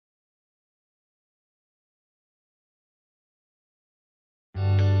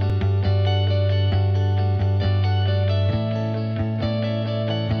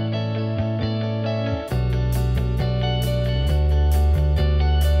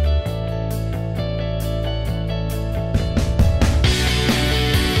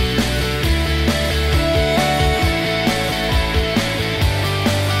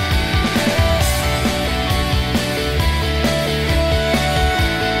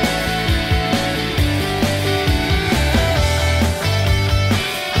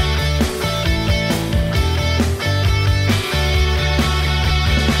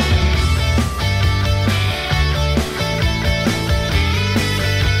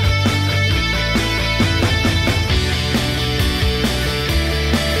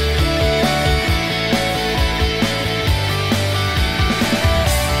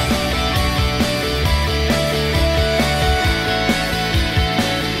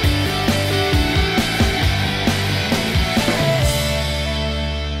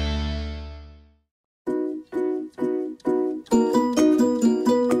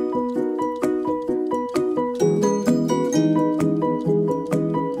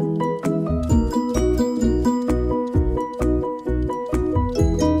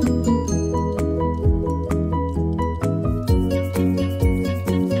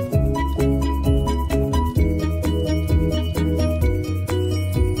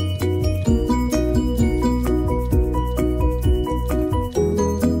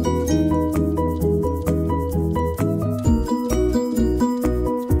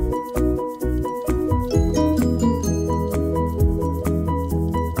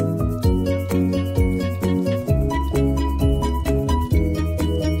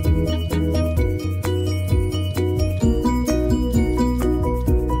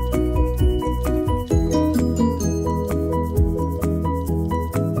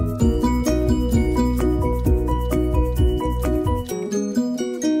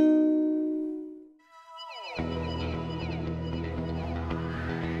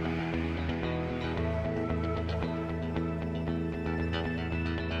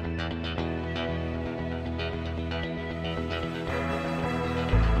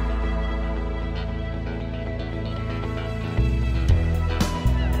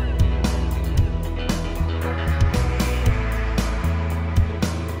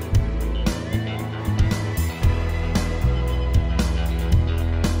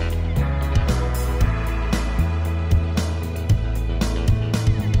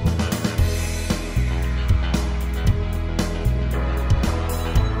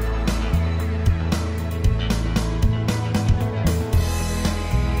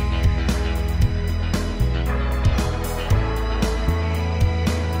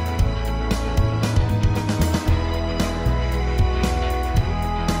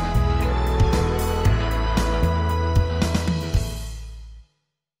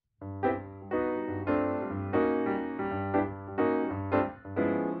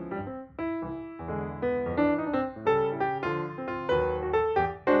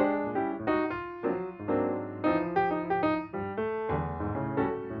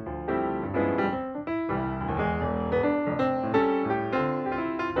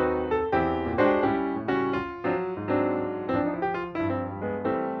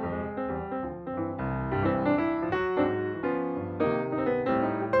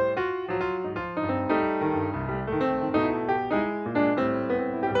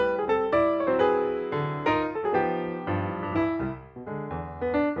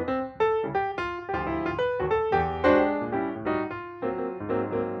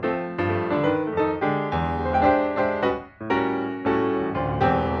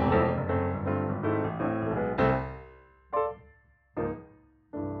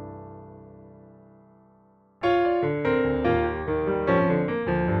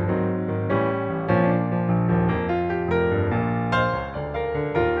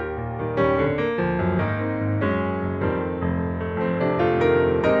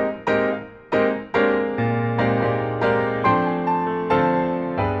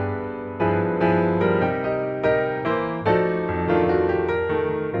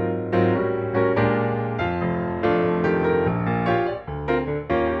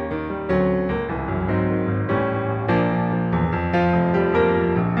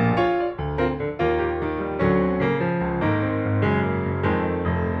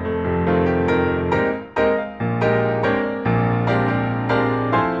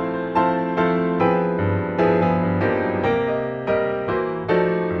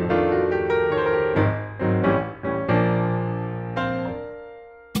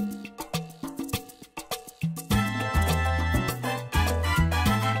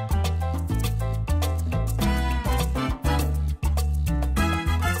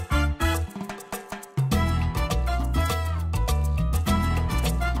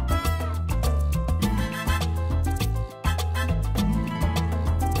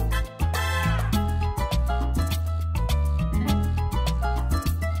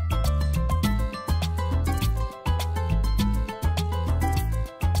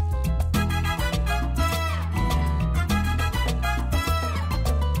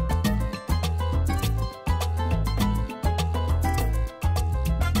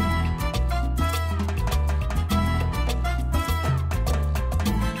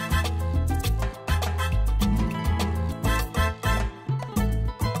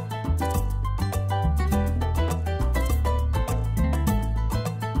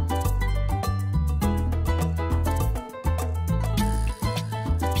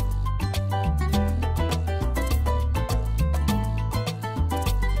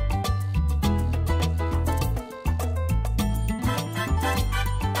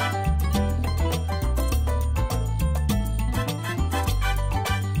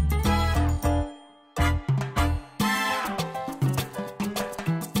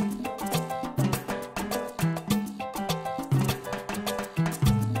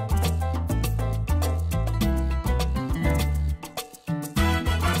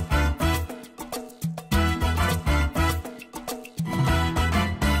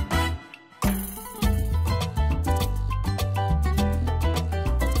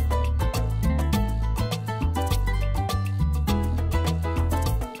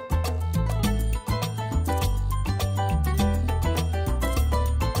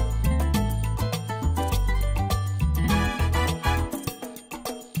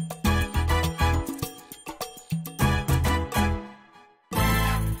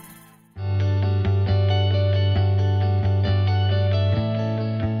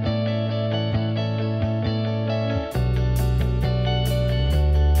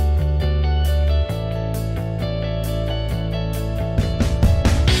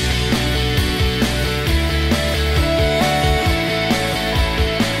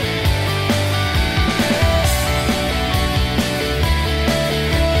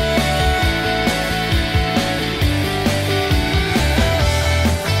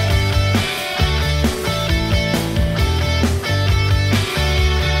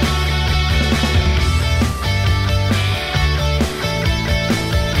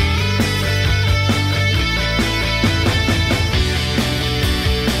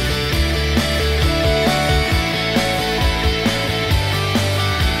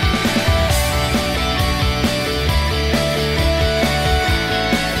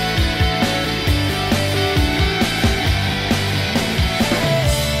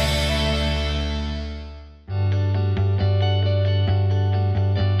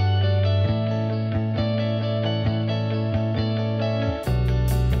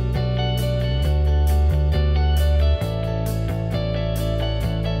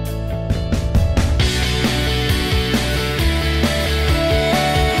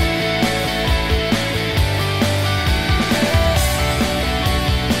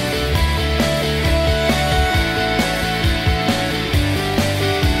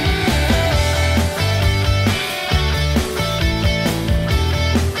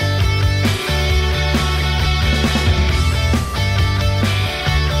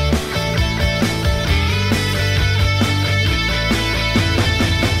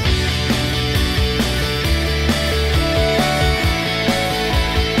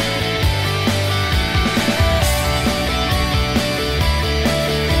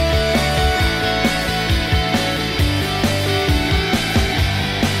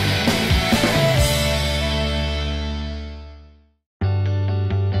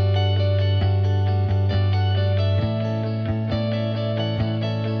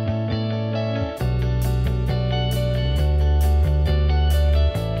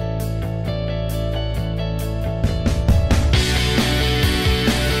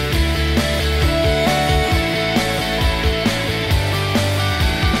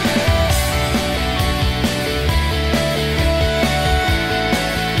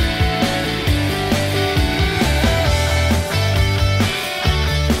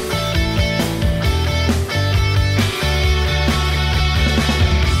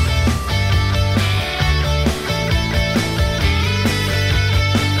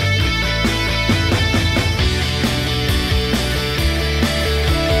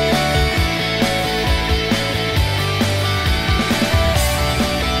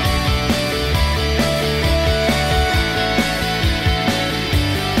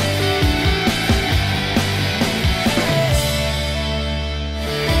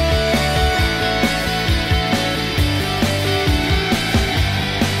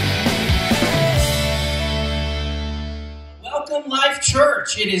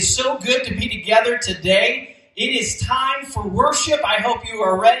church. It is so good to be together today. It is time for worship. I hope you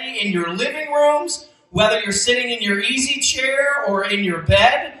are ready in your living rooms, whether you're sitting in your easy chair or in your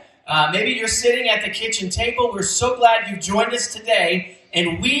bed. Maybe you're sitting at the kitchen table. We're so glad you've joined us today,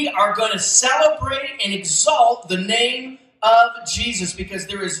 and we are going to celebrate and exalt the name of Jesus because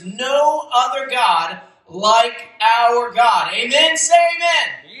there is no other God like our God. Amen? Say amen.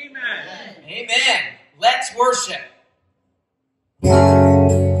 Amen. Amen. Let's worship.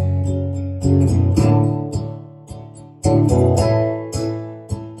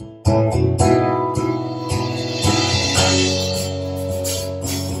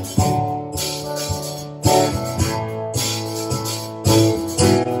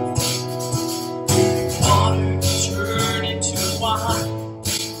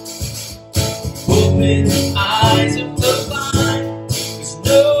 Open the eyes of the blind. There's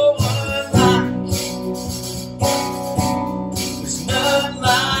no one like you. There's none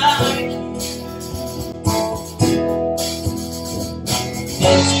like you.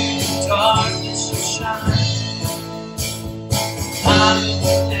 Into the darkness you shine. Out of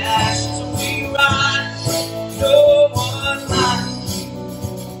the ashes we rise. No one like you.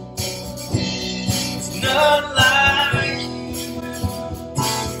 There's none like you.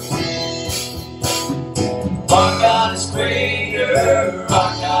 Our God is greater,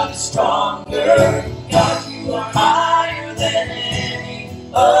 our God is stronger. God, you are higher than any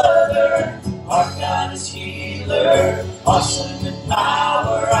other. Our God is healer, awesome in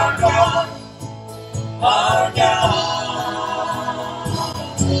power. Our God, our God.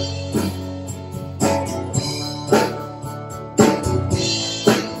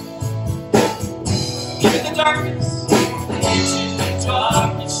 Give it the darkness, into the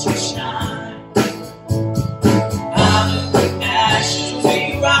darkness you shine.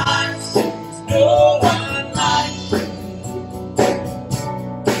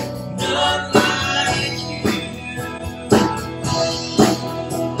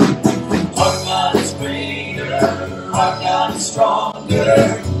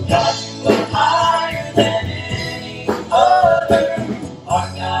 Stronger, God, you are higher than any other. Our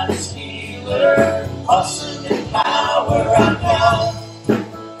God is healer, awesome in power. Our God,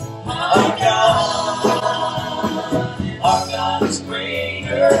 our God. Our God is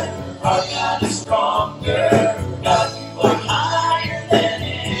greater, our God is stronger. God, you are higher than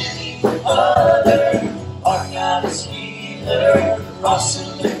any other. Our God is healer,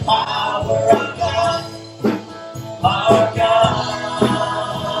 awesome in power. Our God. Our God.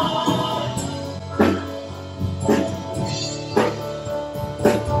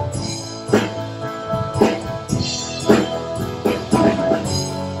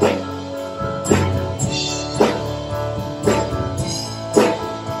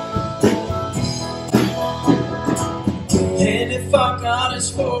 And if our God is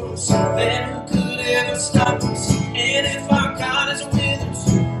for us, then who could ever stop us? And if our God is with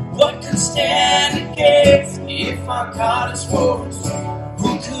us, what could stand against? If our God is for us,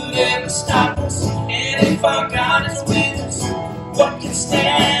 who could ever stop us? And if our God is with us, what can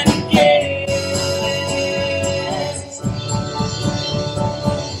stand against?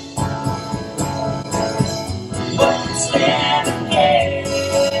 What can stand against?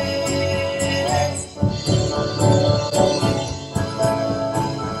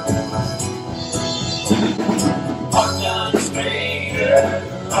 Our God is greater,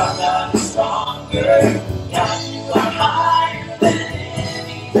 our God is stronger. God, you are higher than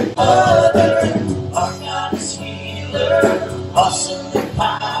any other. Our God is healer, awesome in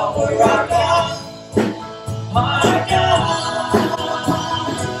power. Our God, our God.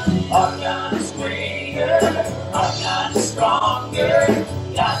 Our God is greater, our God is stronger.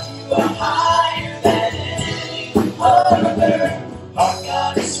 God, you are higher than any other. Our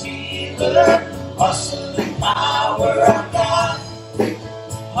God is healer, awesome in power. Our God,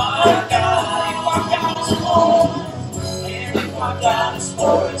 our God. And if our God is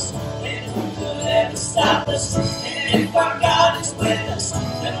for us, then who could ever stop us? And if our God is with us,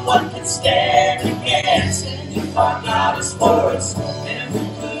 then what can stand against? And if our God is for us, then who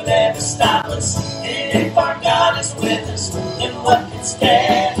could ever stop us? And if our God is with us, then what can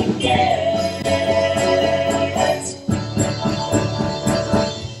stand against?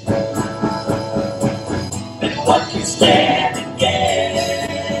 Then what can stand against?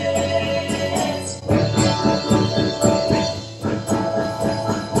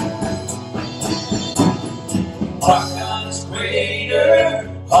 Our God is greater,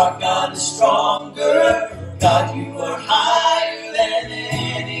 our God is stronger. God, you are higher than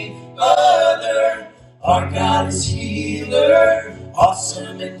any other. Our God is healer,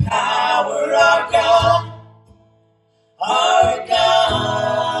 awesome in power. Our God, our God.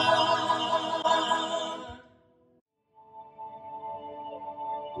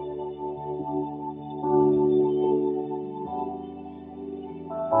 Wanna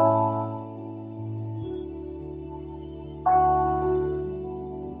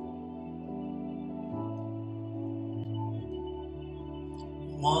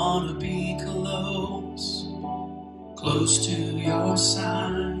be close to your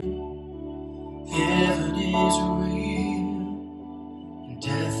side. Heaven is real and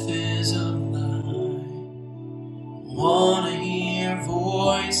death is a lie. Wanna hear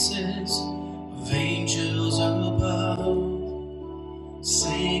voices of angels above,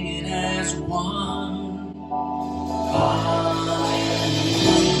 singing as one. Hallelujah,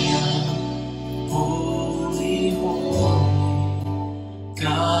 holy, holy,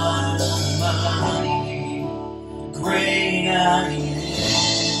 God Almighty, the great I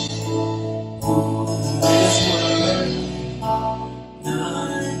am, who is worthy,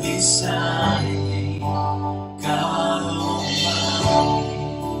 none beside thee, God Almighty,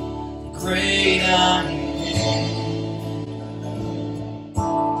 the great I am.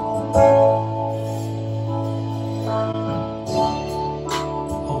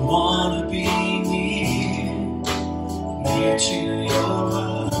 I wanna be near to your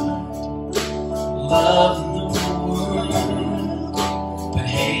heart, loving the world, but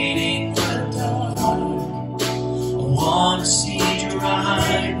hating the dark. I wanna see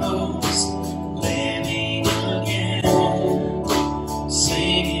dry bones living again,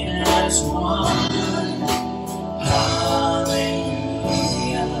 singing as one. Hallelujah,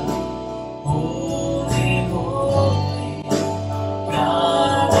 holy, holy,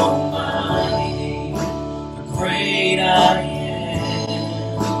 God Almighty, the great I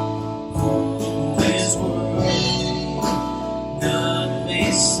am, who is worthy, none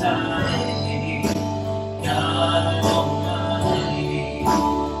beside thee, God Almighty,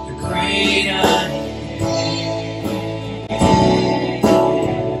 the great I am,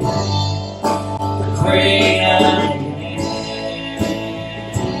 the great I am.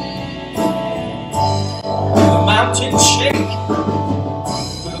 The mountains shake,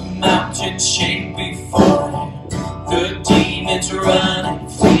 the mountains shake before him. The demons run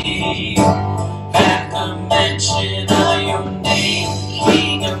and flee at the mention of your name,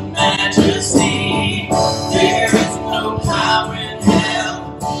 King of Majesty. There is no power in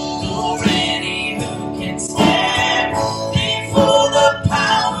hell, nor any who can stand before the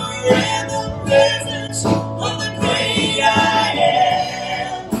power and the presence of the great I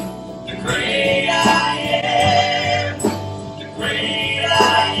am, the great I am, the great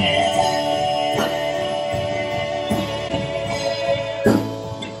I am,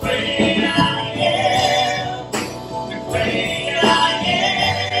 the great I am, the great I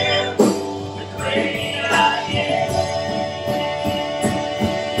am, the great I am.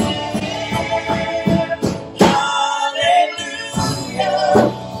 Hallelujah,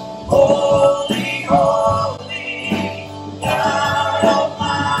 holy, holy, God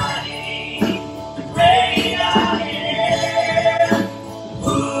Almighty, the great I am,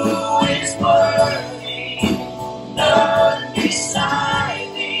 who is worthy, none beside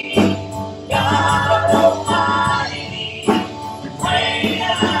thee, God Almighty, the great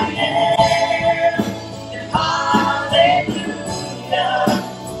I am. And hallelujah,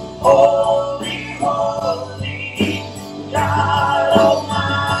 holy, holy, God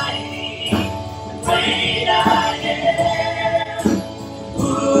Almighty, the great I am,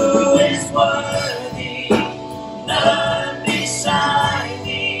 who is worthy, none beside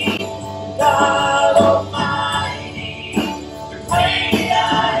thee, God Almighty, the great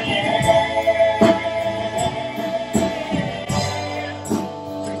I am,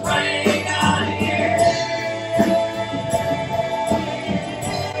 the great I am,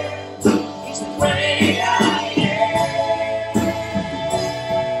 He's the great I am,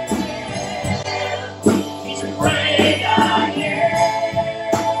 He's the great I am.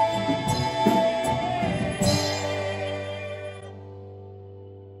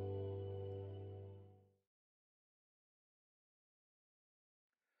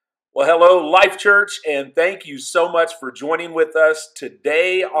 Well, hello, Life Church, and thank you so much for joining with us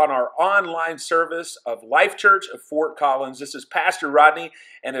today on our online service of Life Church of Fort Collins. This is Pastor Rodney,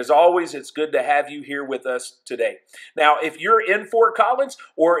 and as always, it's good to have you here with us today. Now, if you're in Fort Collins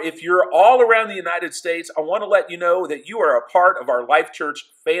or if you're all around the United States, I want to let you know that you are a part of our Life Church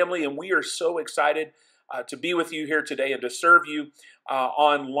family, and we are so excited to be with you here today and to serve you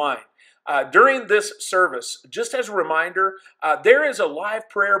online. During this service, just as a reminder, there is a live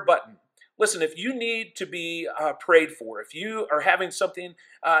prayer button Listen, if you need to be prayed for, if you are having something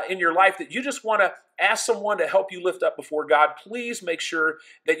in your life that you just want to ask someone to help you lift up before God, please make sure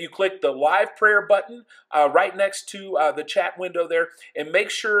that you click the live prayer button right next to the chat window there, and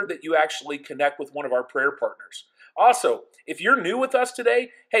make sure that you actually connect with one of our prayer partners. Also, if you're new with us today,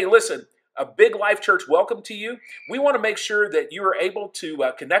 hey, listen, a Big Life Church welcome to you. We want to make sure that you are able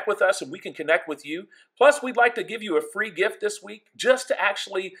to connect with us and we can connect with you. Plus, we'd like to give you a free gift this week just to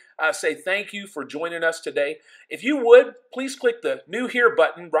actually say thank you for joining us today. If you would, please click the New Here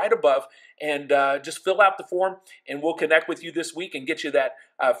button right above and just fill out the form, and we'll connect with you this week and get you that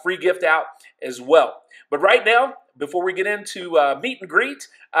free gift out as well. But right now, before we get into meet and greet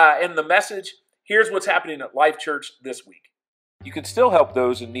and the message, here's what's happening at Life Church this week. You can still help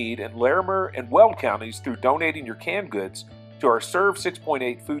those in need in Larimer and Weld counties through donating your canned goods to our Serve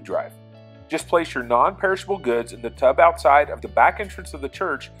 6.8 food drive. Just place your non-perishable goods in the tub outside of the back entrance of the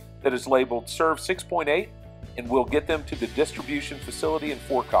church that is labeled Serve 6.8, and we'll get them to the distribution facility in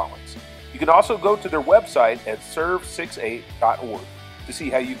Fort Collins. You can also go to their website at serve68.org to see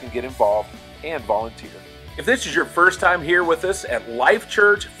how you can get involved and volunteer. If this is your first time here with us at Life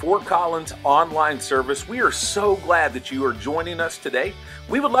Church Fort Collins online service, we are so glad that you are joining us today.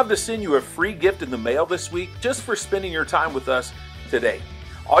 We would love to send you a free gift in the mail this week just for spending your time with us today.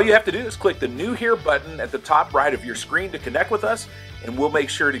 All you have to do is click the New Here button at the top right of your screen to connect with us, and we'll make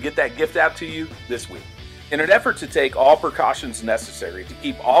sure to get that gift out to you this week. In an effort to take all precautions necessary to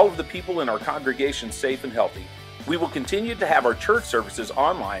keep all of the people in our congregation safe and healthy, we will continue to have our church services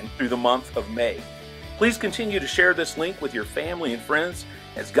online through the month of May. Please continue to share this link with your family and friends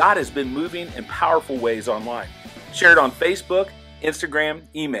as God has been moving in powerful ways online. Share it on Facebook, Instagram,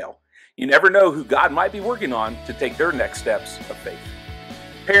 email. You never know who God might be working on to take their next steps of faith.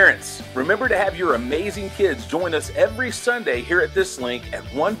 Parents, remember to have your amazing kids join us every Sunday here at this link at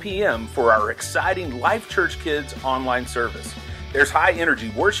 1 p.m. for our exciting Life Church Kids online service. There's high energy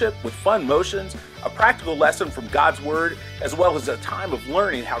worship with fun motions, a practical lesson from God's Word, as well as a time of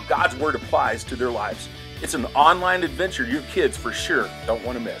learning how God's Word applies to their lives. It's an online adventure your kids for sure don't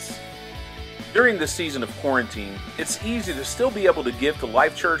want to miss. During this season of quarantine, it's easy to still be able to give to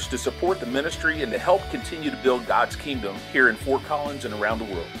Life Church to support the ministry and to help continue to build God's kingdom here in Fort Collins and around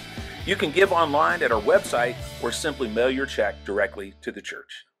the world. You can give online at our website or simply mail your check directly to the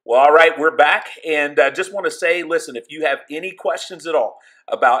church. Well, all right, we're back, and just want to say, listen, if you have any questions at all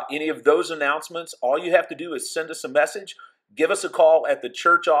about any of those announcements, all you have to do is send us a message, give us a call at the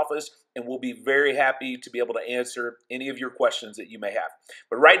church office, and we'll be very happy to be able to answer any of your questions that you may have.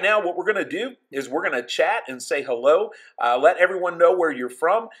 But right now, what we're going to do is we're going to chat and say hello, let everyone know where you're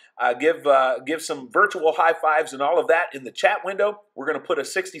from, give some virtual high fives and all of that in the chat window. We're going to put a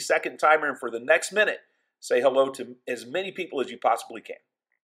 60-second timer in for the next minute. Say hello to as many people as you possibly can.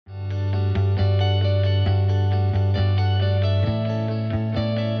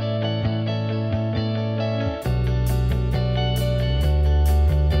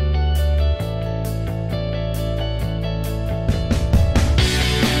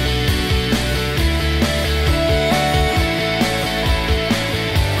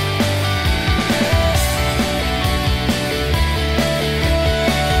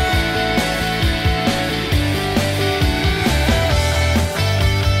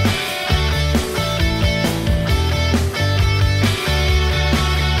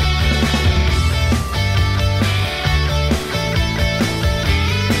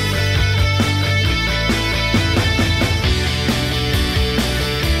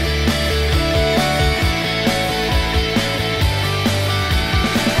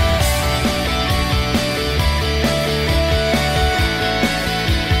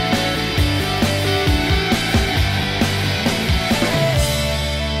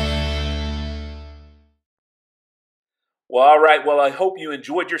 Well, all right. Well, I hope you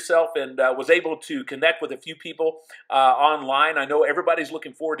enjoyed yourself and was able to connect with a few people online. I know everybody's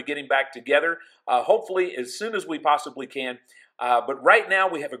looking forward to getting back together, hopefully as soon as we possibly can. But right now,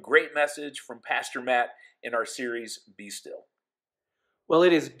 we have a great message from Pastor Matt in our series, Be Still. Well,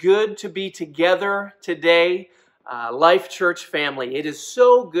 it is good to be together today, Life Church family. It is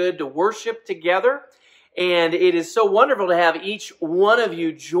so good to worship together, and it is so wonderful to have each one of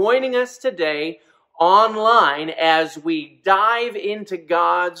you joining us today online as we dive into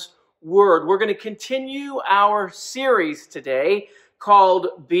God's Word. We're going to continue our series today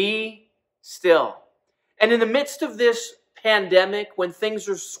called Be Still. And in the midst of this pandemic, when things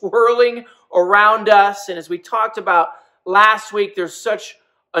are swirling around us, and as we talked about last week, there's such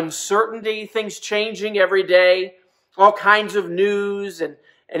uncertainty, things changing every day, all kinds of news and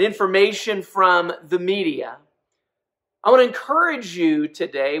information from the media. I want to encourage you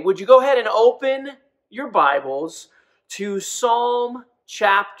today. Would you go ahead and open your Bibles to Psalm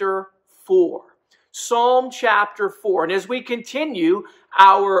chapter 4? Psalm chapter 4. And as we continue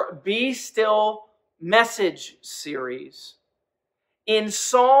our Be Still message series, in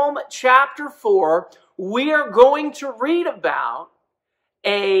Psalm chapter 4, we are going to read about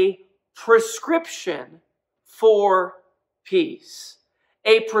a prescription for peace.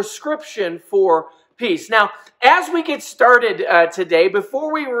 A prescription for peace. Now, as we get started today,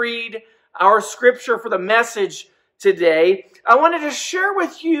 before we read our scripture for the message today, I wanted to share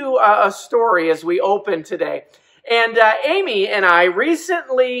with you a story as we open today. And Amy and I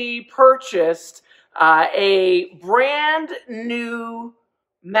recently purchased a brand new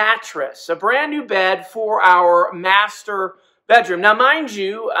mattress, a brand new bed for our master bedroom. Now, mind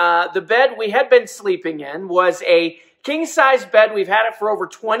you, the bed we had been sleeping in was a king-size bed. We've had it for over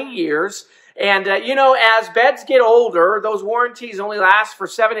 20 years. And, as beds get older, those warranties only last for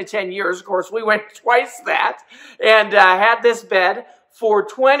 7 to 10 years. Of course, we went twice that and had this bed for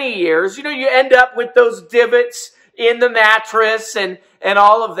 20 years. You end up with those divots in the mattress and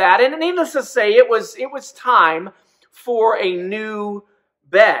all of that. And needless to say, it was time for a new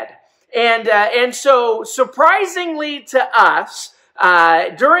bed. And so, surprisingly to us,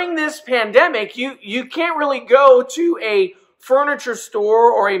 during this pandemic, you can't really go to a furniture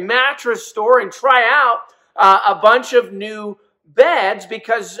store or a mattress store and try out a bunch of new beds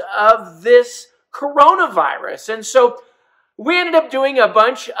because of this coronavirus. And so we ended up doing a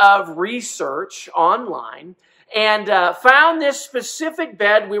bunch of research online and found this specific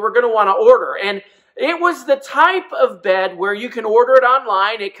bed we were going to want to order. And it was the type of bed where you can order it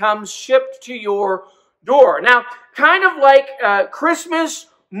online. It comes shipped to your door. Now, kind of like Christmas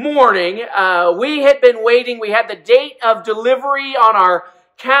morning, we had been waiting. We had the date of delivery on our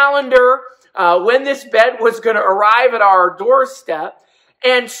calendar when this bed was going to arrive at our doorstep.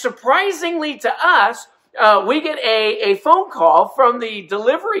 And surprisingly to us, we get a phone call from the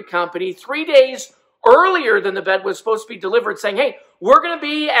delivery company 3 days earlier than the bed was supposed to be delivered saying, hey, we're going to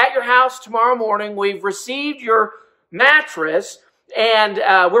be at your house tomorrow morning. We've received your mattress and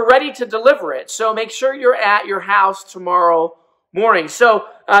we're ready to deliver it. So make sure you're at your house tomorrow morning. So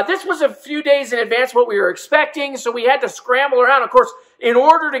this was a few days in advance what we were expecting, so we had to scramble around. Of course, in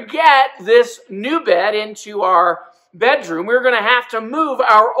order to get this new bed into our bedroom, we were going to have to move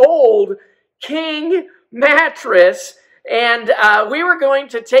our old king mattress, and we were going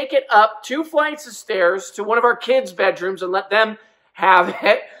to take it up 2 flights of stairs to one of our kids' bedrooms and let them have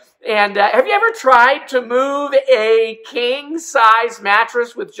it. And have you ever tried to move a king-size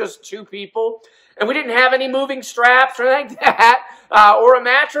mattress with just 2 people? And we didn't have any moving straps or anything like that, or a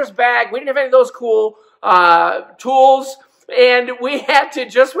mattress bag. We didn't have any of those cool tools. And we had to,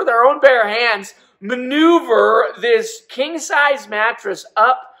 just with our own bare hands, maneuver this king-size mattress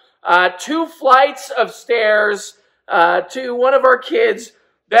up 2 flights of stairs to one of our kids'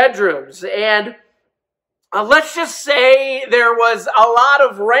 bedrooms. And let's just say there was a lot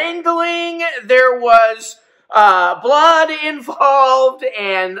of wrangling. There was blood involved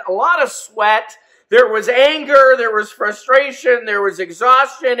and a lot of sweat. There was anger, there was frustration, there was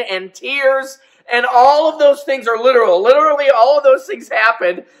exhaustion and tears, and all of those things are literal. Literally, all of those things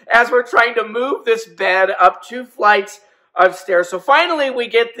happened as we're trying to move this bed up 2 flights of stairs. So finally, we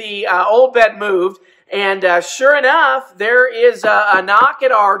get the old bed moved, and sure enough, there is a knock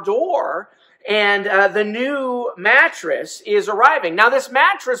at our door, and the new mattress is arriving. Now, this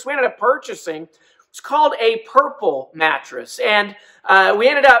mattress we ended up purchasing, it's called a purple mattress, and we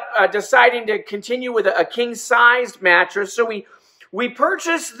ended up deciding to continue with a king-sized mattress. So we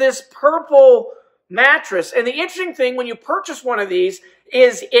purchased this purple mattress, and the interesting thing when you purchase one of these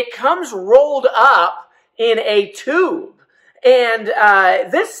is it comes rolled up in a tube. And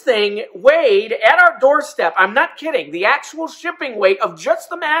this thing weighed at our doorstep, I'm not kidding, the actual shipping weight of just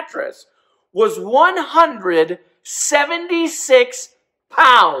the mattress was 176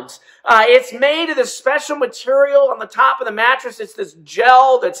 pounds. It's made of this special material on the top of the mattress. It's this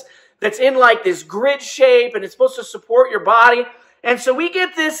gel that's in like this grid shape, and it's supposed to support your body. And so we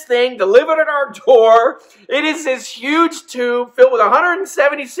get this thing delivered at our door. It is this huge tube filled with a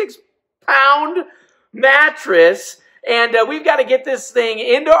 176-pound mattress. And we've got to get this thing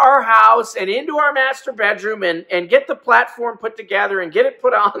into our house and into our master bedroom and get the platform put together and get it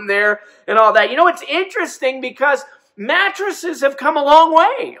put on there and all that. It's interesting because mattresses have come a long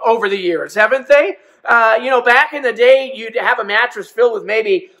way over the years, haven't they? Back in the day, you'd have a mattress filled with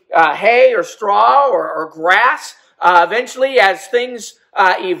maybe hay or straw or grass. Eventually, as things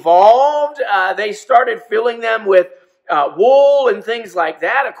evolved, they started filling them with wool and things like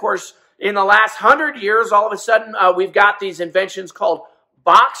that. Of course, in the last 100 years, all of a sudden, we've got these inventions called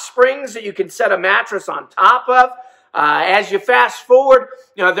box springs that you can set a mattress on top of. As you fast forward,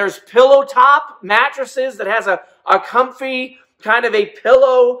 there's pillow top mattresses that has a comfy kind of a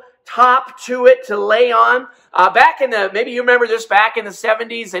pillow top to it to lay on. Maybe you remember this, back in the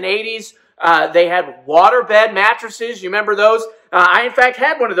 70s and 80s, they had waterbed mattresses. You remember those? I, in fact,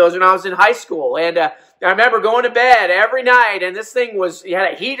 had one of those when I was in high school. And I remember going to bed every night, and this thing you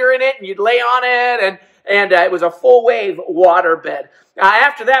had a heater in it, and you'd lay on it, and it was a full-wave waterbed.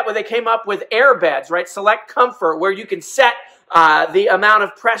 After that, they came up with air beds, right? Select Comfort, where you can set the amount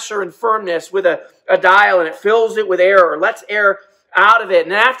of pressure and firmness with a dial, and it fills it with air or lets air out of it.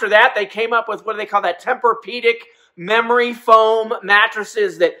 And after that, they came up with, what do they call that? Tempur-Pedic memory foam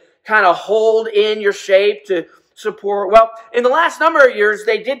mattresses that kind of hold in your shape to support. Well, in the last number of years,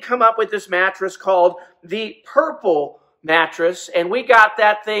 they did come up with this mattress called the Purple mattress, and we got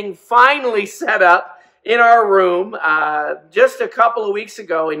that thing finally set up in our room just a couple of weeks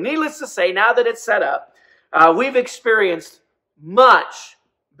ago. And needless to say, now that it's set up, we've experienced much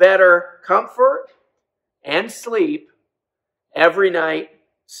better comfort and sleep every night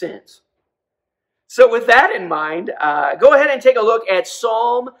since. So with that in mind, go ahead and take a look at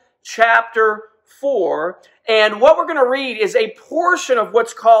Psalm chapter 4. And what we're going to read is a portion of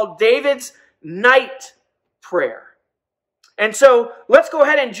what's called David's night prayer. And so let's go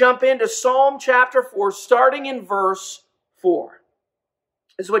ahead and jump into Psalm chapter 4, starting in verse 4.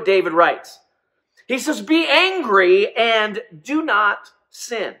 This is what David writes. He says, "Be angry and do not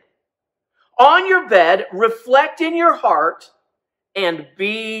sin. On your bed, reflect in your heart and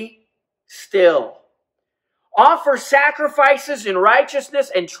be still. Offer sacrifices in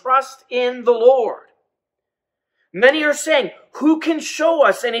righteousness and trust in the Lord. Many are saying, who can show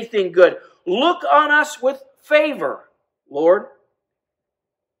us anything good? Look on us with favor, Lord."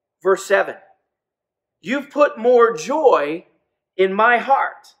 Verse 7. "You've put more joy in my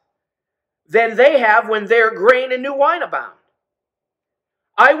heart than they have when their grain and new wine abound.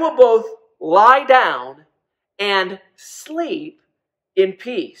 I will both lie down and sleep in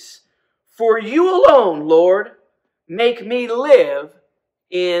peace. For you alone, Lord, make me live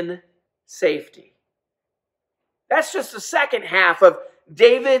in safety." That's just the second half of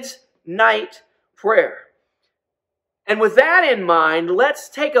David's night prayer. And with that in mind, let's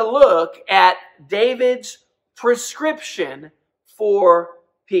take a look at David's prescription for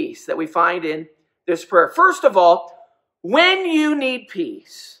peace that we find in this prayer. First of all, when you need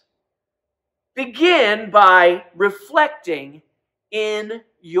peace, begin by reflecting in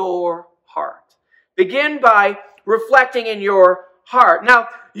your heart. Begin by reflecting in your heart. Now,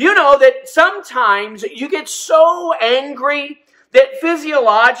 you know that sometimes you get so angry that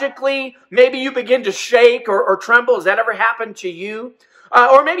physiologically, maybe you begin to shake or tremble. Has that ever happened to you?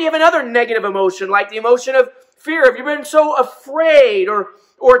 Or maybe you have another negative emotion, like the emotion of fear. Have you been so afraid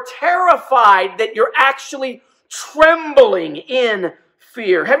or terrified that you're actually trembling in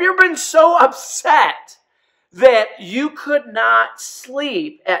fear? Have you ever been so upset that you could not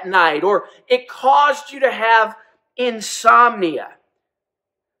sleep at night, or it caused you to have insomnia?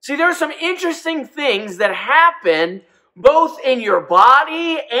 See, there are some interesting things that happen both in your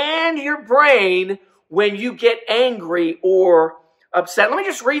body and your brain when you get angry or upset. Let me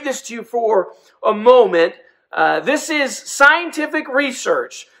just read this to you for a moment. This is scientific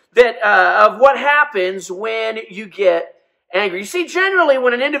research that of what happens when you get angry. You see, generally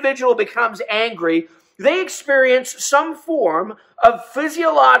when an individual becomes angry, they experience some form of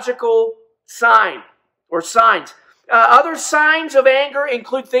physiological sign or signs. Other signs of anger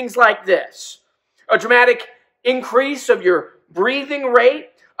include things like this: a dramatic increase of your breathing rate,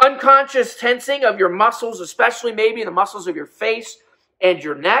 unconscious tensing of your muscles, especially maybe the muscles of your face and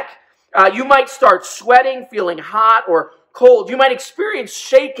your neck. You might start sweating, feeling hot or cold. You might experience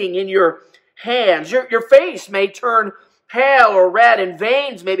shaking in your hands. Your face may turn pale or red, and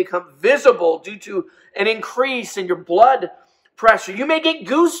veins may become visible due to an increase in your blood pressure. You may get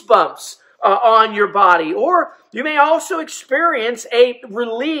goosebumps on your body, or you may also experience a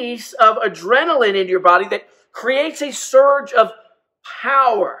release of adrenaline into your body that creates a surge of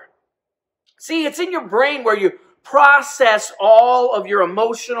power. See, it's in your brain where you process all of your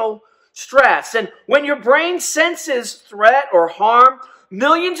emotional stress. And when your brain senses threat or harm,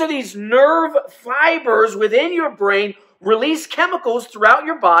 millions of these nerve fibers within your brain release chemicals throughout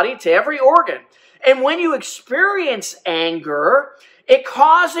your body to every organ. And when you experience anger, it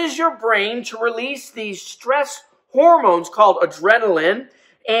causes your brain to release these stress hormones called adrenaline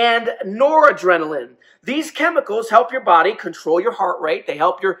and noradrenaline. These chemicals help your body control your heart rate. They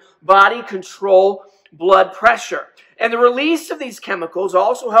help your body control blood pressure. And the release of these chemicals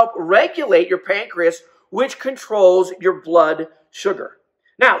also help regulate your pancreas, which controls your blood sugar.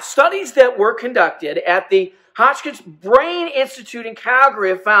 Now, studies that were conducted at the Hotchkiss Brain Institute in Calgary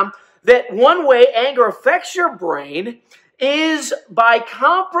have found that one way anger affects your brain is by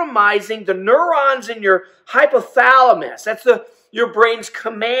compromising the neurons in your hypothalamus. That's your brain's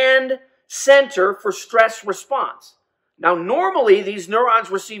command center for stress response. Now, normally, these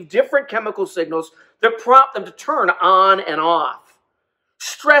neurons receive different chemical signals that prompt them to turn on and off.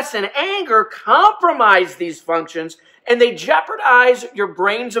 Stress and anger compromise these functions, and they jeopardize your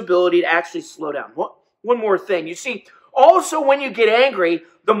brain's ability to actually slow down. One more thing. You see, also when you get angry,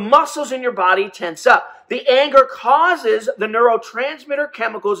 the muscles in your body tense up. The anger causes the neurotransmitter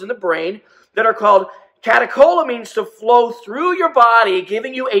chemicals in the brain that are called catecholamines to flow through your body,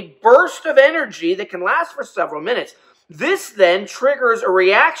 giving you a burst of energy that can last for several minutes. This then triggers a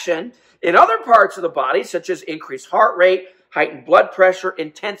reaction in other parts of the body, such as increased heart rate, heightened blood pressure,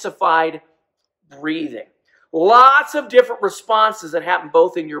 intensified breathing. Lots of different responses that happen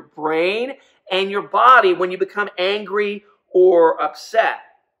both in your brain and your body when you become angry or upset.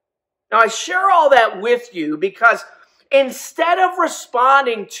 Now, I share all that with you because instead of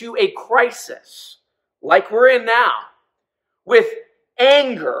responding to a crisis like we're in now with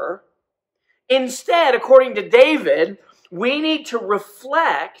anger, instead, according to David, we need to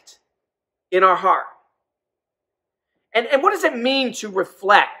reflect in our heart. And what does it mean to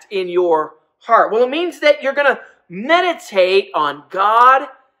reflect in your heart? Well, it means that you're going to meditate on God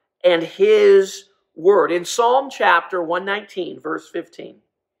and His Word. In Psalm chapter 119, verse 15,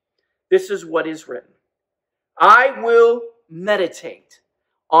 this is what is written. I will meditate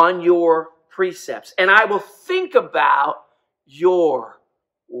on your precepts, and I will think about your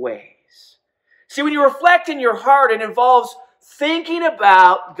ways. See, when you reflect in your heart, it involves thinking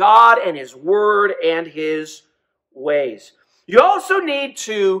about God and His Word and His ways. You also need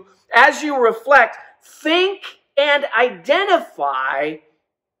to, as you reflect, think and identify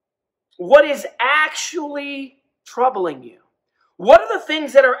what is actually troubling you. What are the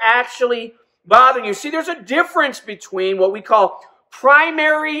things that are actually bothering you? See, there's a difference between what we call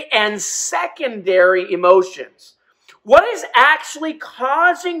primary and secondary emotions. What is actually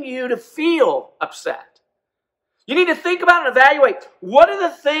causing you to feel upset? You need to think about and evaluate what are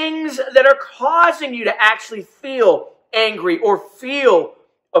the things that are causing you to actually feel angry or feel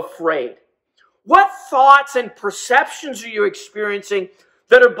afraid. What thoughts and perceptions are you experiencing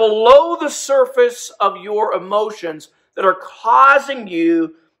that are below the surface of your emotions that are causing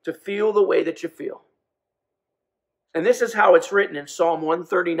you to feel the way that you feel? And this is how it's written in Psalm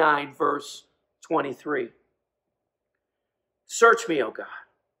 139, verse 23. Search me, O God,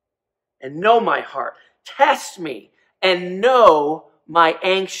 and know my heart. Test me and know my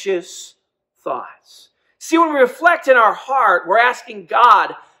anxious thoughts. See, when we reflect in our heart, we're asking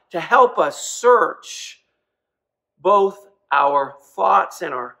God to help us search both our thoughts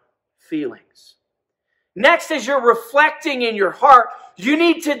and our feelings. Next, as you're reflecting in your heart, you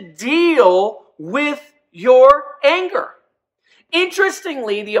need to deal with your anger.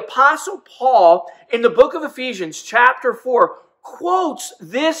 Interestingly, the Apostle Paul in the book of Ephesians, chapter 4, quotes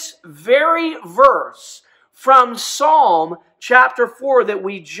this very verse from Psalm chapter 4 that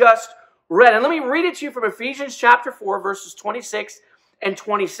we just read. And let me read it to you from Ephesians chapter 4, verses 26 and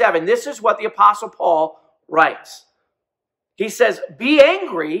 27. This is what the Apostle Paul writes. He says, be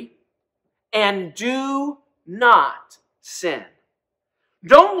angry and do not sin.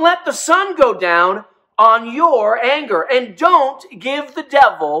 Don't let the sun go down on your anger, and don't give the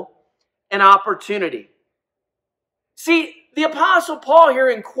devil an opportunity. See, the Apostle Paul here,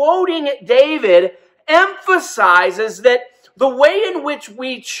 in quoting David, emphasizes that the way in which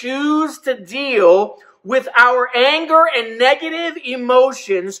we choose to deal with our anger and negative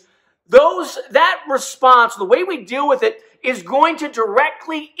emotions, that response, the way we deal with it, is going to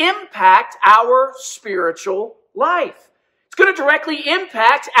directly impact our spiritual life. It's going to directly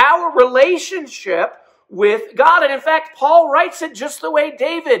impact our relationship with God. And in fact, Paul writes it just the way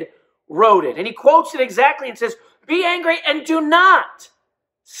David wrote it. And he quotes it exactly and says, be angry and do not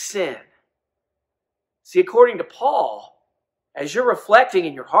sin. See, according to Paul, as you're reflecting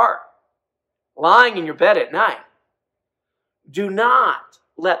in your heart, lying in your bed at night, do not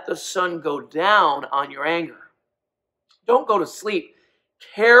let the sun go down on your anger. Don't go to sleep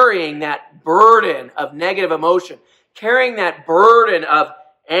carrying that burden of negative emotion, carrying that burden of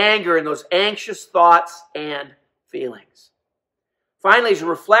anger and those anxious thoughts and feelings. Finally, as you're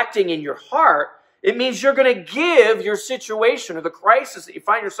reflecting in your heart, it means you're going to give your situation or the crisis that you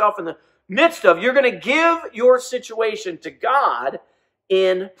find yourself in the midst of, you're going to give your situation to God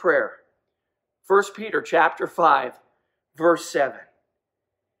in prayer. 1 Peter chapter 5, Verse 7.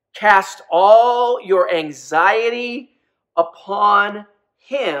 Cast all your anxiety upon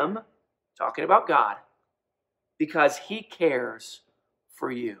Him, talking about God, because He cares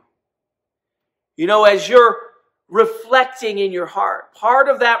for you. You know, as you're reflecting in your heart, part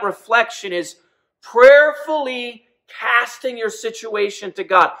of that reflection is prayerfully casting your situation to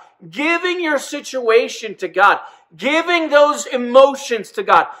God, giving your situation to God, giving those emotions to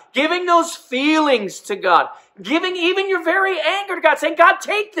God, giving those feelings to God, giving even your very anger to God, saying, God,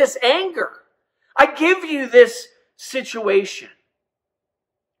 take this anger. I give you this situation.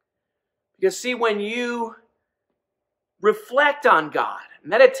 Because see, when you reflect on God,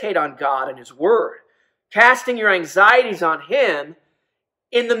 meditate on God and His Word, casting your anxieties on Him,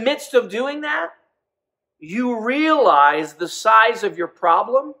 in the midst of doing that, you realize the size of your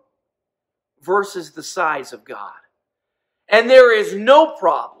problem versus the size of God. And there is no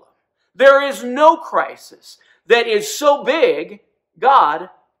problem, there is no crisis that is so big, God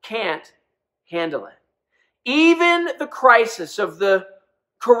can't handle it. Even the crisis of the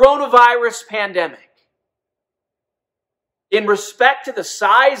coronavirus pandemic, in respect to the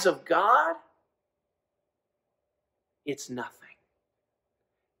size of God, it's nothing.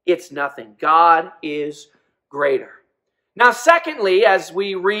 It's nothing. God is greater. Now, secondly, as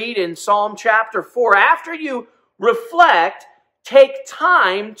we read in Psalm chapter 4, after you reflect, take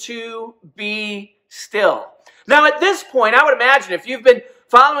time to be still. Now, at this point, I would imagine if you've been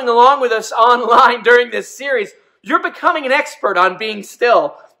following along with us online during this series, you're becoming an expert on being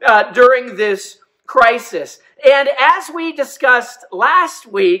still during this crisis. And as we discussed last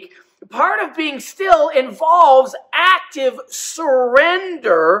week, part of being still involves active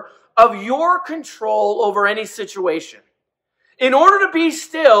surrender of your control over any situation. In order to be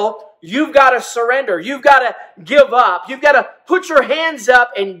still, you've got to surrender. You've got to give up. You've got to put your hands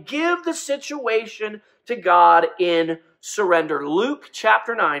up and give the situation to God in surrender. Luke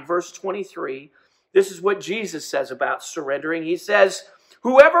chapter 9, verse 23, this is what Jesus says about surrendering. He says,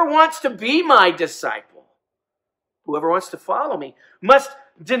 whoever wants to be my disciple, whoever wants to follow me, must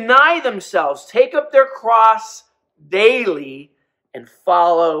deny themselves, take up their cross daily, and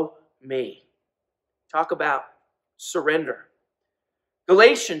follow me. Talk about surrender.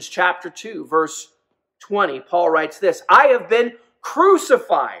 Galatians chapter 2, verse 20, Paul writes this, I have been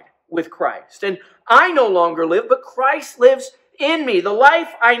crucified with Christ, and I no longer live, but Christ lives in me. The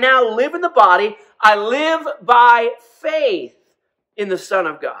life I now live in the body, I live by faith in the Son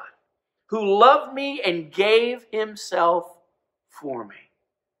of God, who loved me and gave Himself for me.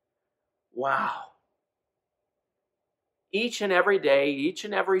 Wow. Each and every day, each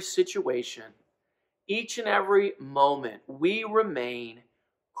and every situation, each and every moment, we remain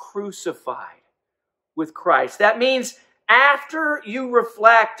crucified with Christ. That means after you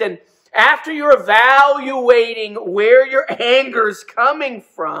reflect and after you're evaluating where your anger's coming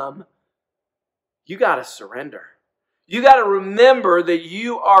from, you got to surrender. You got to remember that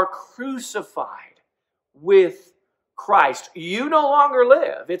you are crucified with Christ. You no longer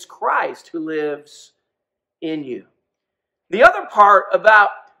live. It's Christ who lives in you. The other part about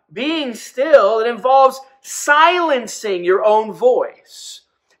being still, it involves silencing your own voice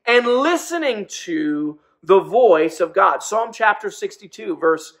and listening to the voice of God. Psalm chapter 62,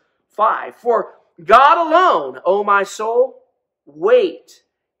 verse 5. For God alone, O my soul, wait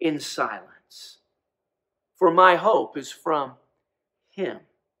in silence, for my hope is from Him.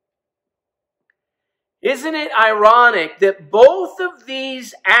 Isn't it ironic that both of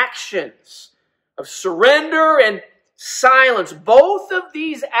these actions of surrender and silence, both of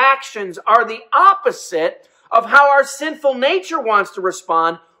these actions are the opposite of how our sinful nature wants to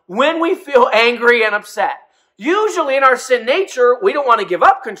respond when we feel angry and upset. Usually in our sin nature, we don't want to give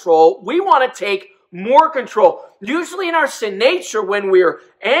up control. We want to take more control. Usually in our sin nature, when we're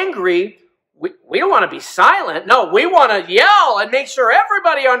angry, we don't want to be silent. No, we want to yell and make sure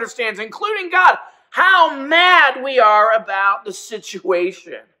everybody understands, including God, how mad we are about the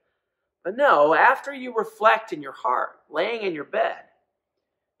situation. But no, after you reflect in your heart, laying in your bed,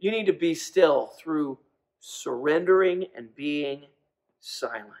 you need to be still through surrendering and being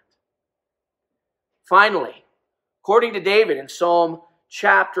silent. Finally, according to David in Psalm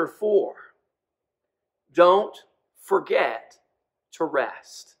chapter 4, don't forget to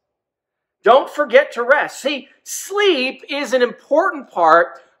rest. Don't forget to rest. See, sleep is an important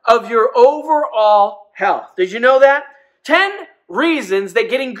part of your overall health. Did you know that? 10 reasons that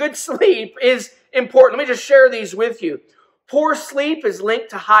getting good sleep is important. Let me just share these with you. Poor sleep is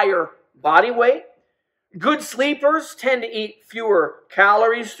linked to higher body weight. Good sleepers tend to eat fewer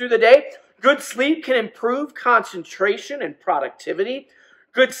calories through the day. Good sleep can improve concentration and productivity.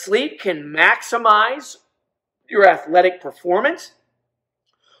 Good sleep can maximize your athletic performance.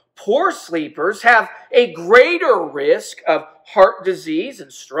 Poor sleepers have a greater risk of heart disease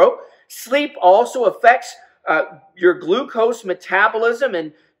and stroke. Sleep also affects your glucose metabolism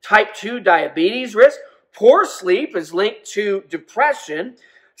and type 2 diabetes risk. Poor sleep is linked to depression.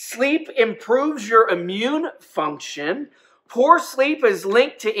 Sleep improves your immune function. Poor sleep is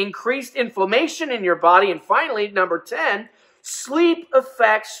linked to increased inflammation in your body. And finally, number 10, sleep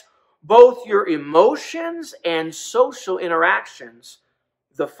affects both your emotions and social interactions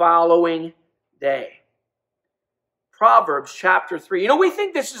the following day. Proverbs chapter 3. We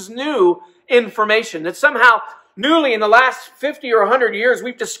think this is new information, that somehow newly in the last 50 or 100 years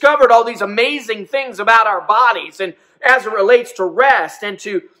we've discovered all these amazing things about our bodies and as it relates to rest and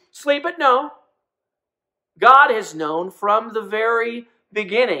to sleep. But no, God has known from the very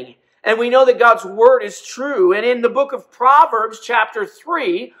beginning. And we know that God's word is true. And in the book of Proverbs chapter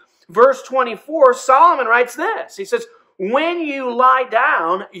 3, verse 24, Solomon writes this. He says, when you lie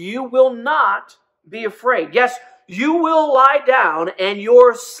down, you will not be afraid. Yes, you will lie down and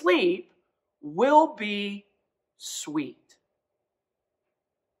your sleep will be sweet.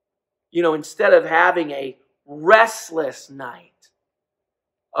 Instead of having a restless night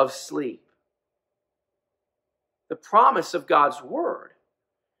of sleep, the promise of God's word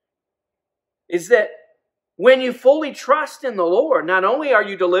is that when you fully trust in the Lord, not only are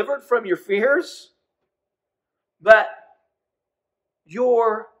you delivered from your fears, but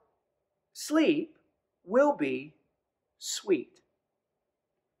your sleep will be sweet.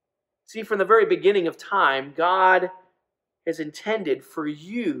 See, from the very beginning of time, God has intended for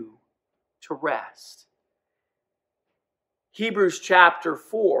you to rest. Hebrews chapter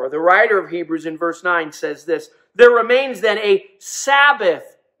 4, the writer of Hebrews in verse 9 says this, there remains then a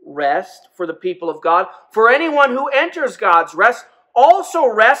Sabbath rest for the people of God. For anyone who enters God's rest also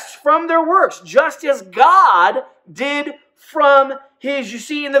rests from their works, just as God did from His. You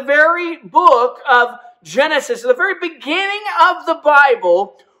see, in the very book of Genesis, the very beginning of the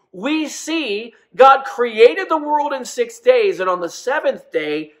Bible, we see God created the world in 6 days, and on the seventh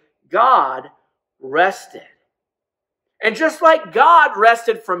day, God rested. And just like God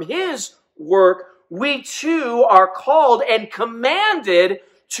rested from His work, we too are called and commanded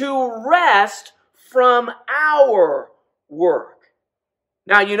to rest from our work.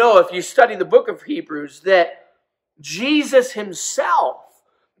 Now, if you study the book of Hebrews, that Jesus Himself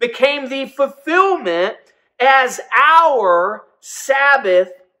became the fulfillment as our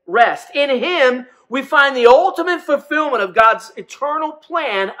Sabbath rest. In Him, we find the ultimate fulfillment of God's eternal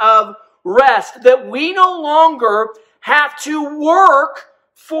plan of rest, that we no longer have to work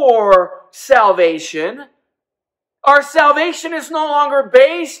for salvation. Our salvation is no longer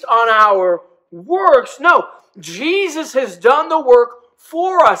based on our works. No, Jesus has done the work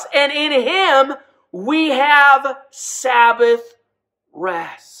for us, and in Him we have Sabbath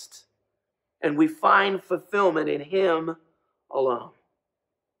rest. And we find fulfillment in Him alone.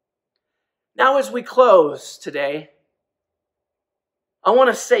 Now, as we close today, I want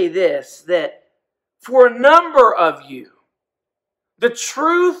to say this, that for a number of you, the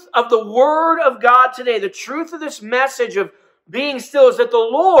truth of the Word of God today, the truth of this message of being still is that the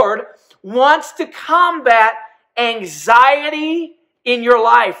Lord wants to combat anxiety in your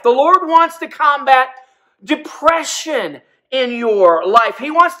life. The Lord wants to combat depression in your life.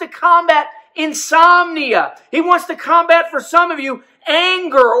 He wants to combat insomnia. He wants to combat, for some of you,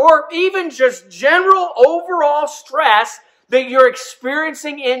 anger or even just general overall stress that you're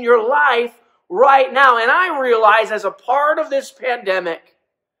experiencing in your life right now. And I realize as a part of this pandemic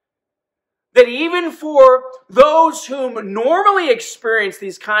that even for those whom normally experience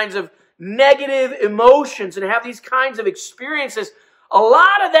these kinds of negative emotions and have these kinds of experiences, a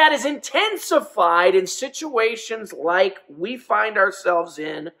lot of that is intensified in situations like we find ourselves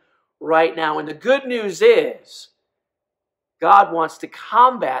in right now. And the good news is God wants to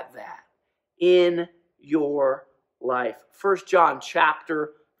combat that in your life. 1 John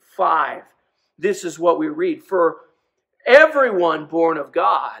chapter 5. This is what we read. For everyone born of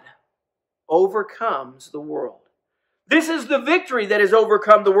God overcomes the world. This is the victory that has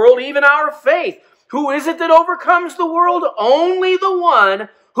overcome the world, even our faith. Who is it that overcomes the world? Only the one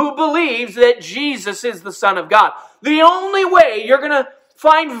who believes that Jesus is the Son of God. The only way you're going to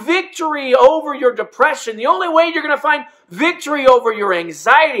find victory over your depression, the only way you're going to find victory over your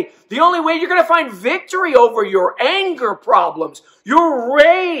anxiety, the only way you're going to find victory over your anger problems, your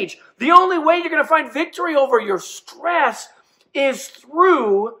rage, the only way you're going to find victory over your stress is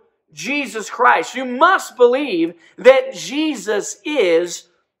through Jesus Christ. You must believe that Jesus is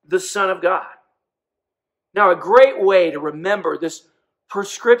the Son of God. Now, a great way to remember this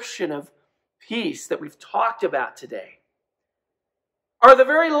prescription of peace that we've talked about today are the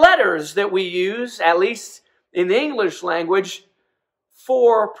very letters that we use, at least in the English language,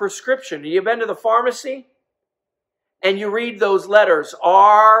 for prescription. Have you been to the pharmacy? And you read those letters,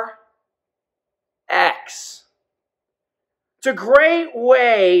 RX. It's a great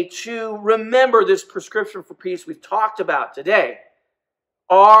way to remember this prescription for peace we've talked about today.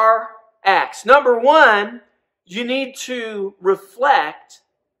 RX. Number one, you need to reflect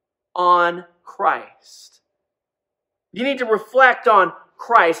on Christ. You need to reflect on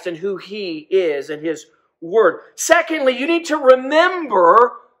Christ and who He is and His Word. Secondly, you need to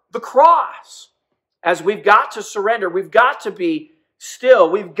remember the cross. As we've got to surrender, we've got to be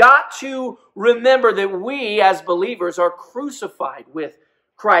still. We've got to remember that we as believers are crucified with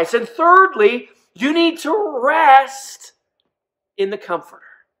Christ. And thirdly, you need to rest in the Comforter.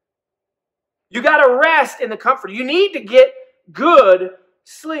 You got to rest in the Comforter. You need to get good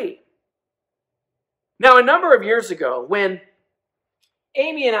sleep. Now, a number of years ago, when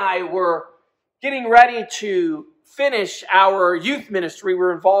Amy and I were getting ready to finish our youth ministry we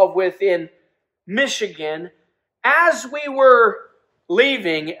were involved with in Michigan, as we were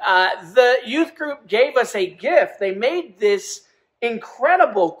leaving, the youth group gave us a gift. They made this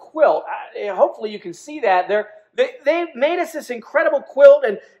incredible quilt. Hopefully you can see that there. They made us this incredible quilt,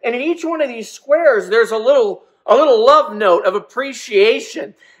 and in each one of these squares there's a little love note of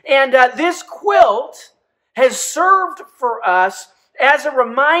appreciation. And this quilt has served for us as a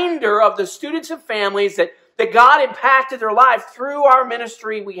reminder of the students and families that God impacted their life through our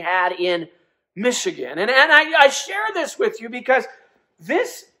ministry we had in Michigan. And I share this with you because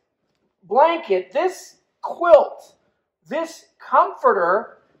this blanket, this quilt, this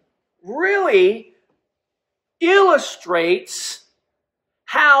comforter really illustrates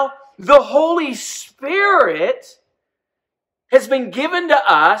how the Holy Spirit has been given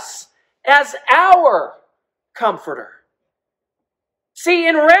to us as our comforter. See,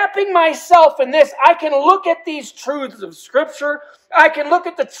 in wrapping myself in this, I can look at these truths of Scripture. I can look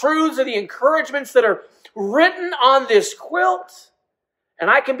at the truths of the encouragements that are written on this quilt,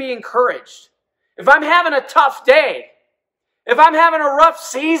 and I can be encouraged. If I'm having a tough day, if I'm having a rough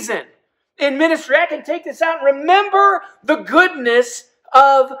season in ministry, I can take this out and remember the goodness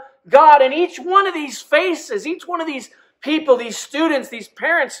of God. And each one of these faces, each one of these people, these students, these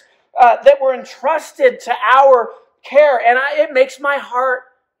parents that were entrusted to our care, and it makes my heart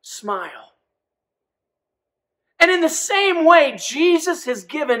smile. And in the same way, Jesus has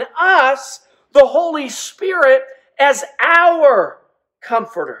given us the Holy Spirit as our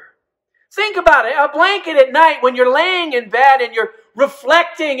comforter. Think about it. A blanket at night when you're laying in bed and you're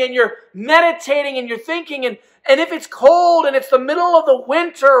reflecting and you're meditating and you're thinking, and if it's cold and it's the middle of the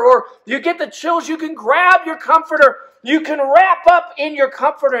winter or you get the chills, you can grab your comforter. You can wrap up in your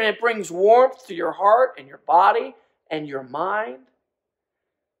comforter, and it brings warmth to your heart and your body and your mind.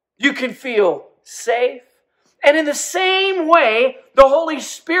 You can feel safe. And in the same way, the Holy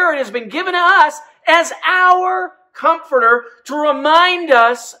Spirit has been given to us as our comforter to remind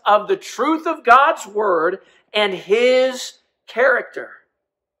us of the truth of God's Word and His character.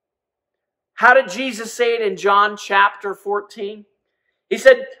 How did Jesus say it in John chapter 14? He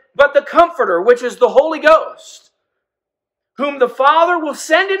said, "But the Comforter, which is the Holy Ghost, whom the Father will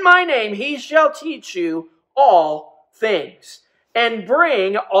send in my name, He shall teach you all things, and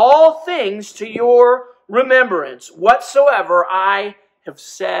bring all things to your remembrance, whatsoever I have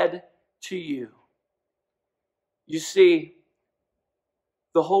said to you." You see,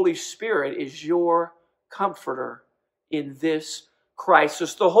 the Holy Spirit is your comforter in this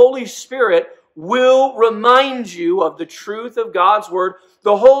crisis. The Holy Spirit will remind you of the truth of God's Word.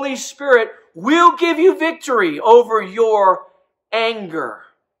 The Holy Spirit will give you victory over your anger,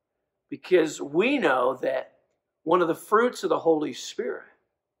 because we know that one of the fruits of the Holy Spirit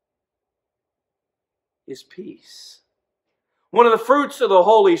is peace. One of the fruits of the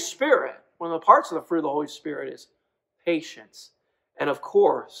Holy Spirit, one of the parts of the fruit of the Holy Spirit is patience. And of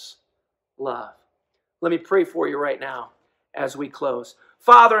course, love. Let me pray for you right now as we close.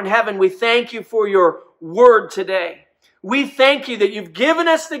 Father in heaven, we thank you for your word today. We thank you that you've given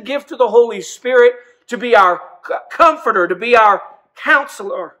us the gift of the Holy Spirit to be our comforter, to be our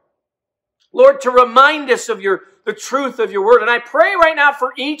counselor. Lord, to remind us of the truth of your word. And I pray right now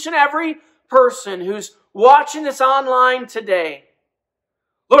for each and every person who's watching this online today.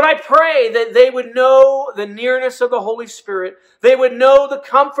 Lord, I pray that they would know the nearness of the Holy Spirit. They would know the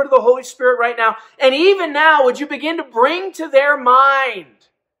comfort of the Holy Spirit right now. And even now, would you begin to bring to their mind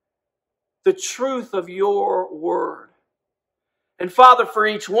the truth of your word. And Father, for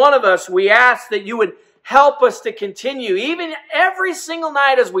each one of us, we ask that you would help us to continue, even every single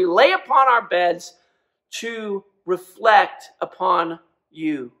night as we lay upon our beds, to reflect upon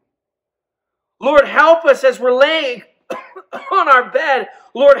you. Lord, help us as we're laying on our bed.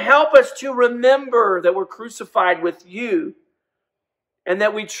 Lord, help us to remember that we're crucified with you and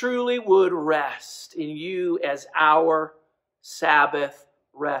that we truly would rest in you as our Sabbath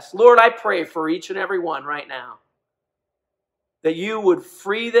rest. Lord, I pray for each and every one right now that you would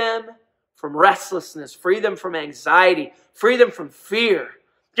free them from restlessness, free them from anxiety, free them from fear.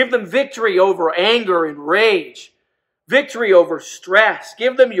 Give them victory over anger and rage, victory over stress.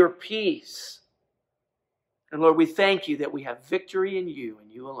 Give them your peace. And Lord, we thank you that we have victory in you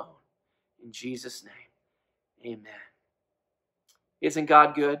and you alone. In Jesus' name, amen. Isn't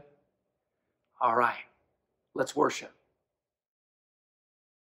God good? All right, let's worship.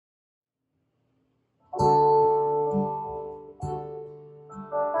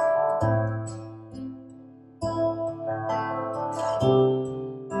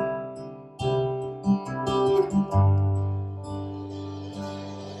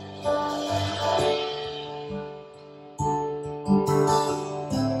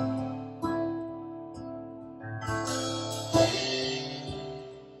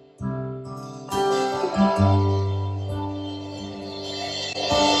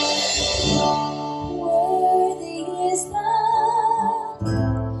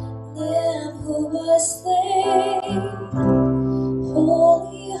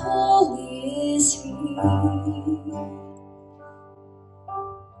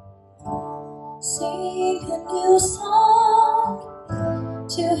 Sing a new song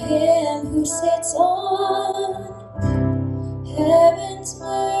to him who sits on heaven's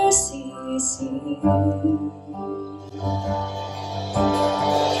mercy seat.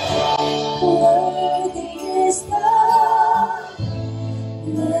 Worthy is the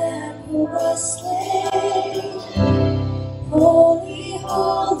Lamb who was slain. Holy,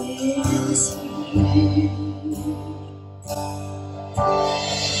 holy is he.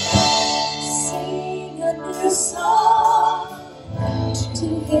 Sing a new song to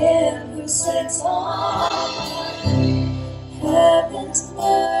him who sits on heaven's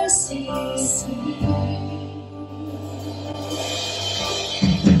mercy seat.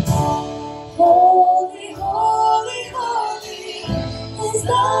 Holy, holy, holy is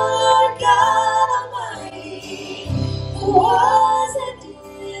the Lord God Almighty, who was and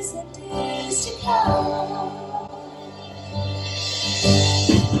is to come.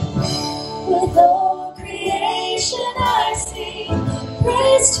 With all creation I sing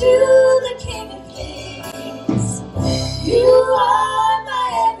praise to the King of Kings. You are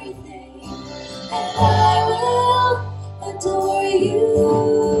my everything, and I will adore you.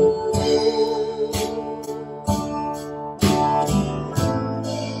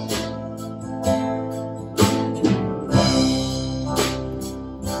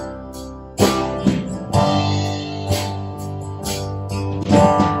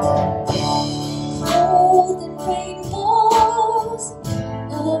 Golden rainbows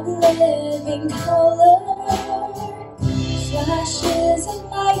of living color, flashes of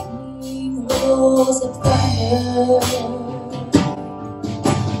lightning, rolls of thunder,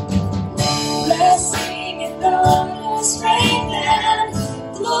 blessing and thunders, rain and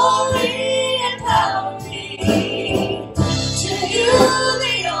glory and power be to you,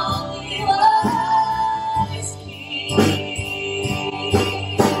 the only wise King.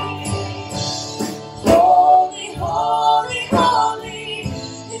 Holy, holy, holy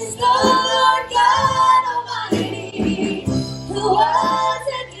is the Lord God Almighty, who was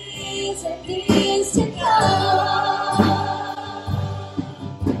and is to come.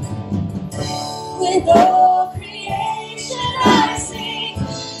 With all creation I sing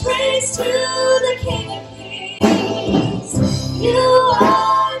praise to the King of Kings. You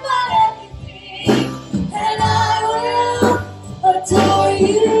are my everything, and I will adore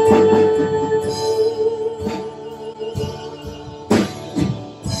you.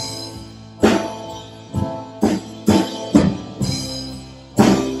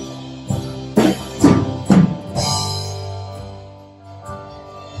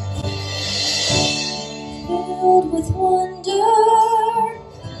 Filled with wonder,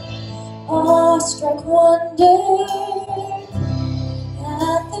 awestruck wonder,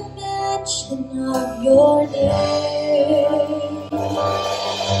 at the mention of your name.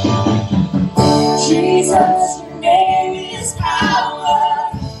 Jesus, your name is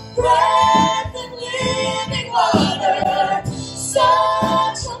power, breath and living water,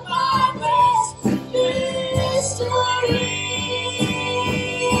 such a marvelous mystery.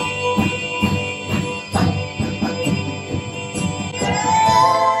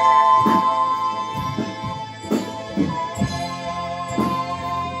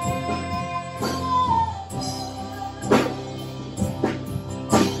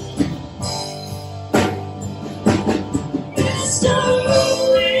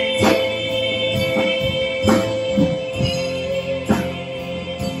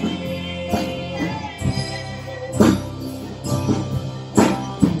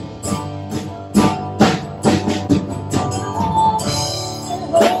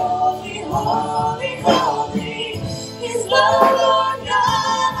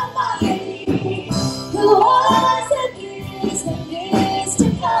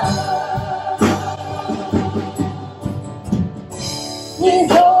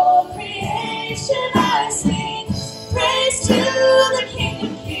 With all creation I sing praise to the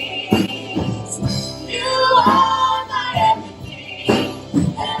King of Kings. You are my everything,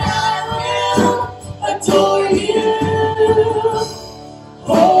 and I will adore you.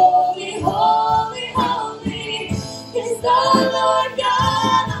 Holy, holy, holy is the Lord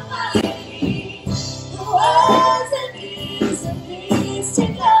God Almighty, who was and is to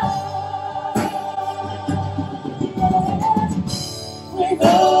come. With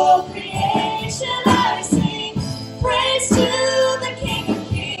all creation I sing praise to the King of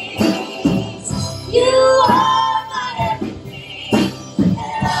Kings. You are my everything,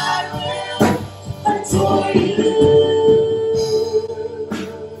 and I will adore you.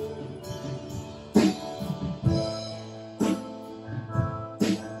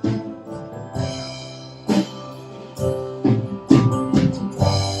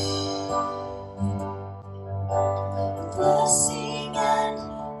 Blessing and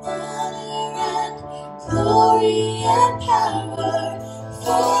honor and glory and power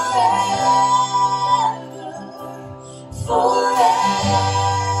forever, forever.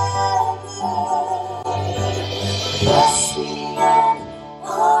 Blessing and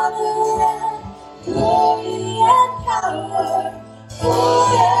honor and glory and power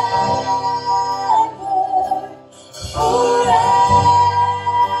forever, forever.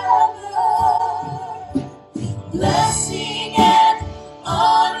 Blessing and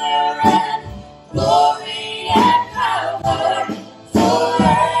honor and glory and power forever,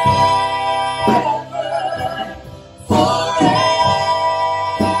 forever.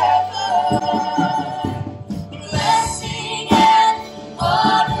 Blessing and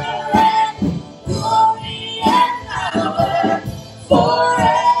honor and glory and power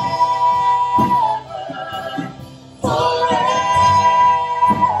forever, forever.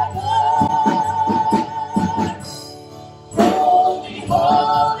 Holy,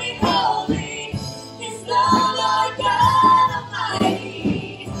 holy, holy is the Lord God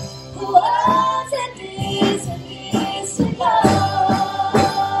Almighty, who was and is to come.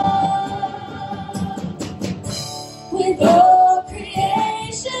 With all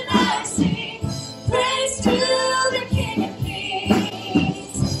creation I sing praise to the King of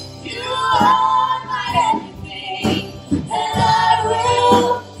Kings. You are my everything, and I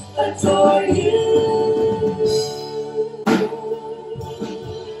will adore you.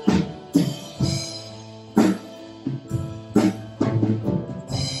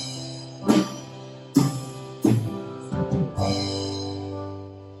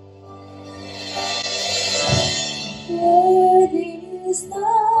 Worthy is the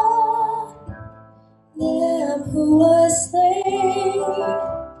Lamb who was slain.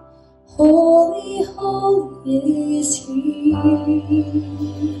 Holy, holy is He.